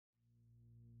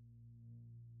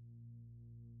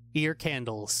Ear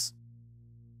Candles.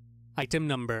 Item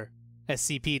Number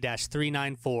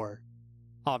SCP-394.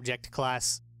 Object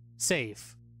Class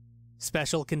Safe.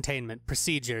 Special Containment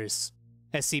Procedures.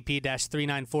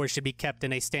 SCP-394 should be kept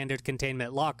in a standard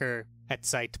containment locker at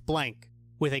Site blank,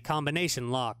 with a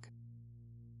combination lock.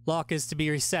 Lock is to be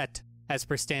reset, as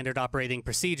per standard operating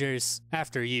procedures,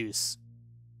 after use.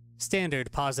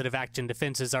 Standard positive action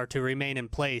defenses are to remain in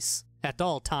place at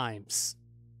all times.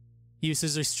 Use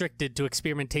is restricted to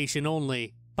experimentation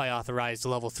only by authorized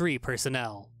Level 3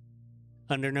 personnel.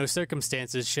 Under no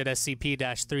circumstances should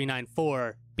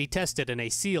SCP-394 be tested in a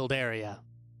sealed area.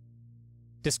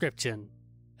 Description: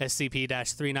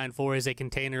 SCP-394 is a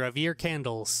container of ear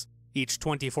candles, each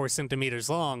 24 centimeters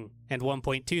long and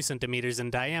 1.2 centimeters in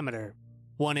diameter,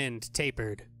 one end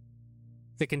tapered.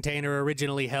 The container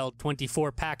originally held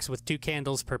 24 packs with 2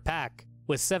 candles per pack,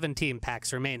 with 17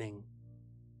 packs remaining.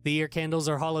 The ear candles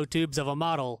are hollow tubes of a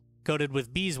model coated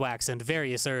with beeswax and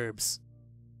various herbs.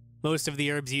 Most of the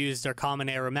herbs used are common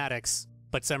aromatics,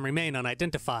 but some remain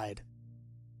unidentified.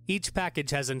 Each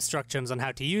package has instructions on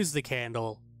how to use the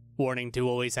candle, warning to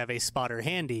always have a spotter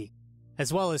handy,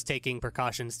 as well as taking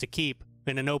precautions to keep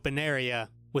in an open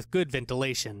area with good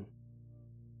ventilation.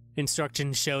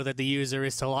 Instructions show that the user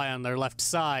is to lie on their left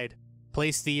side,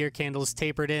 place the ear candle's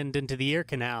tapered end into the ear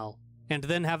canal, and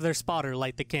then have their spotter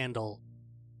light the candle.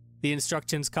 The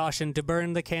instructions caution to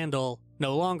burn the candle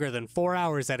no longer than 4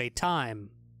 hours at a time,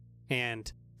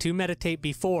 and to meditate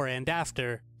before and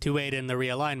after to aid in the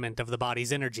realignment of the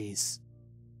body's energies.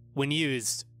 When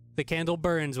used, the candle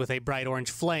burns with a bright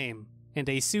orange flame and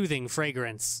a soothing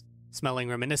fragrance, smelling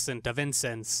reminiscent of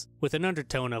incense with an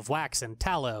undertone of wax and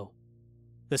tallow.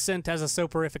 The scent has a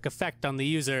soporific effect on the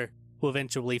user, who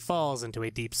eventually falls into a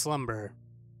deep slumber.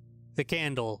 The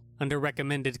candle, under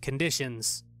recommended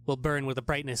conditions, will burn with the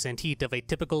brightness and heat of a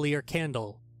typical ear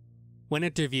candle. When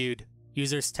interviewed,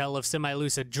 users tell of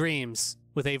semi-lucid dreams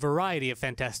with a variety of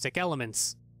fantastic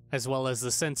elements, as well as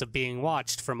the sense of being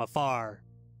watched from afar.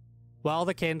 While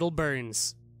the candle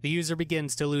burns, the user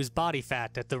begins to lose body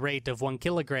fat at the rate of 1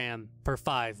 kilogram per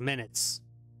 5 minutes.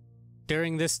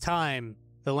 During this time,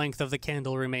 the length of the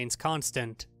candle remains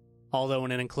constant, although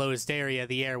in an enclosed area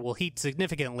the air will heat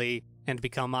significantly and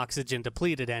become oxygen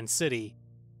depleted and sooty.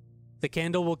 The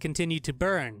candle will continue to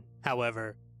burn,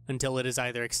 however, until it is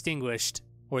either extinguished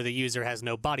or the user has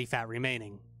no body fat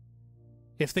remaining.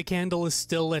 If the candle is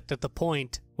still lit at the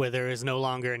point where there is no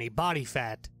longer any body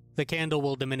fat, the candle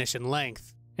will diminish in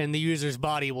length, and the user's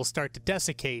body will start to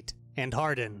desiccate and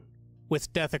harden,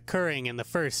 with death occurring in the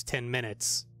first 10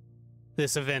 minutes.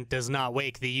 This event does not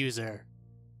wake the user.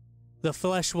 The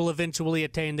flesh will eventually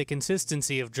attain the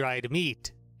consistency of dried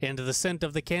meat, and the scent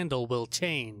of the candle will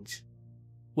change.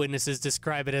 Witnesses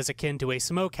describe it as akin to a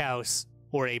smokehouse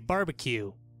or a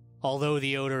barbecue, although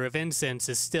the odor of incense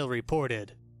is still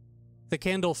reported. The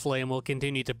candle flame will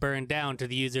continue to burn down to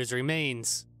the user's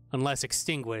remains, unless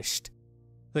extinguished.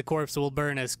 The corpse will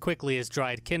burn as quickly as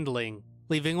dried kindling,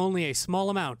 leaving only a small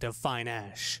amount of fine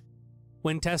ash.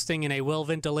 When testing in a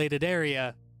well-ventilated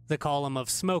area, the column of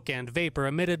smoke and vapor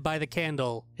emitted by the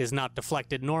candle is not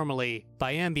deflected normally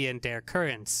by ambient air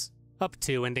currents, up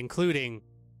to and including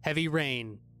heavy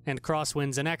rain and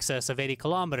crosswinds in excess of 80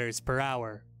 kilometers per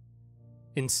hour.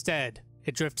 Instead,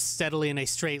 it drifts steadily in a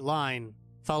straight line,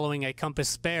 following a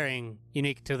compass bearing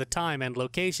unique to the time and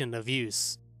location of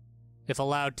use. If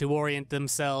allowed to orient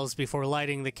themselves before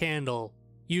lighting the candle,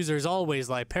 users always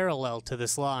lie parallel to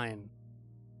this line.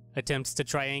 Attempts to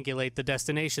triangulate the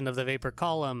destination of the vapor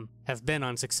column have been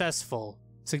unsuccessful,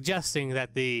 suggesting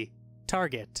that the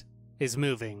target is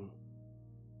moving.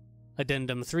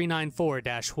 Addendum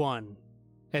 394-1.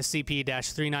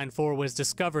 SCP-394 was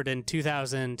discovered in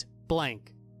 2000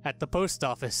 blank at the post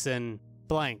office in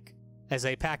blank as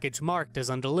a package marked as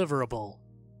undeliverable.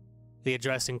 The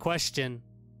address in question,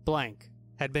 blank,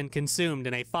 had been consumed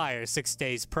in a fire 6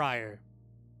 days prior.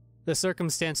 The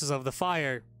circumstances of the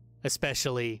fire,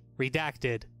 especially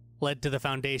redacted, led to the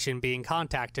Foundation being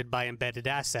contacted by embedded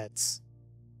assets.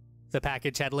 The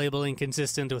package had labeling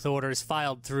consistent with orders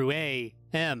filed through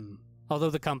A.M., although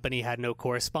the company had no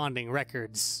corresponding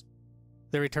records.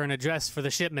 The return address for the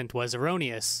shipment was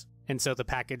erroneous, and so the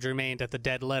package remained at the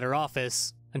dead letter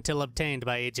office until obtained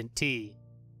by Agent T.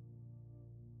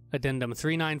 Addendum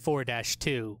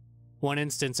 394-2. One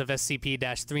instance of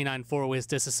SCP-394 was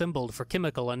disassembled for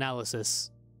chemical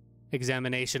analysis.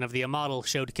 Examination of the model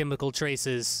showed chemical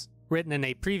traces written in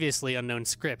a previously unknown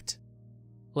script.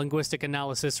 Linguistic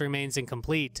analysis remains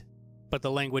incomplete, but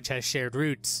the language has shared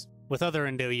roots with other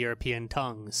Indo-European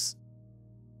tongues.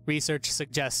 Research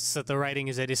suggests that the writing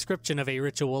is a description of a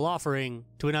ritual offering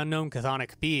to an unknown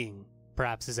chthonic being,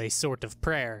 perhaps as a sort of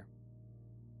prayer.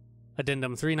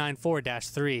 Addendum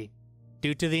 394-3.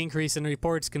 Due to the increase in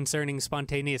reports concerning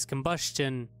spontaneous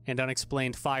combustion and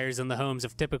unexplained fires in the homes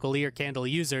of typical ear candle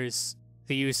users,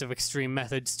 the use of extreme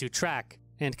methods to track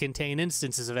and contain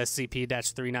instances of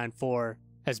SCP-394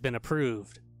 has been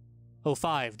approved.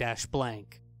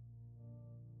 05-blank.